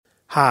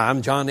Hi,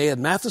 I'm John Ed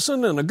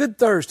Matheson, and a good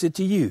Thursday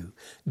to you.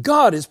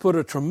 God has put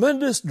a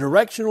tremendous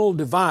directional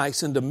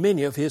device into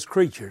many of His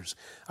creatures.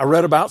 I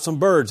read about some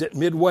birds at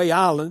Midway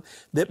Island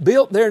that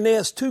built their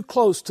nest too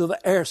close to the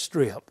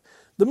airstrip.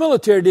 The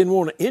military didn't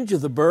want to injure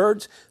the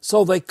birds,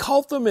 so they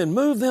caught them and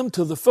moved them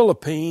to the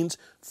Philippines,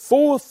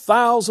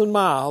 4,000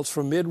 miles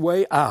from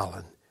Midway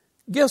Island.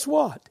 Guess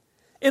what?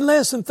 In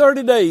less than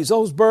 30 days,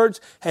 those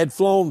birds had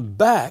flown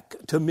back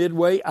to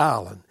Midway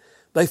Island.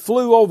 They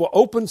flew over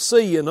open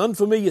sea and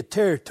unfamiliar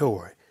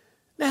territory.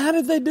 Now, how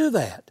did they do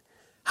that?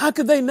 How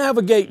could they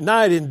navigate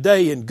night and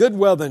day in good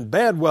weather and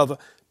bad weather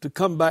to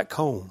come back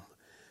home?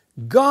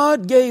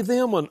 God gave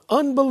them an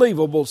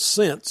unbelievable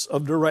sense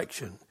of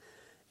direction.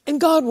 And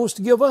God wants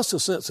to give us a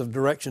sense of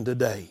direction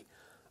today.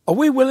 Are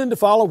we willing to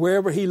follow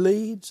wherever He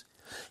leads?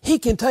 He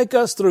can take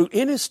us through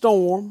any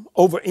storm,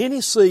 over any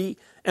sea,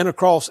 and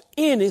across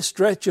any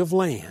stretch of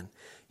land.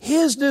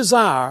 His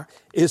desire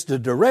is to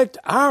direct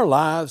our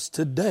lives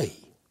today.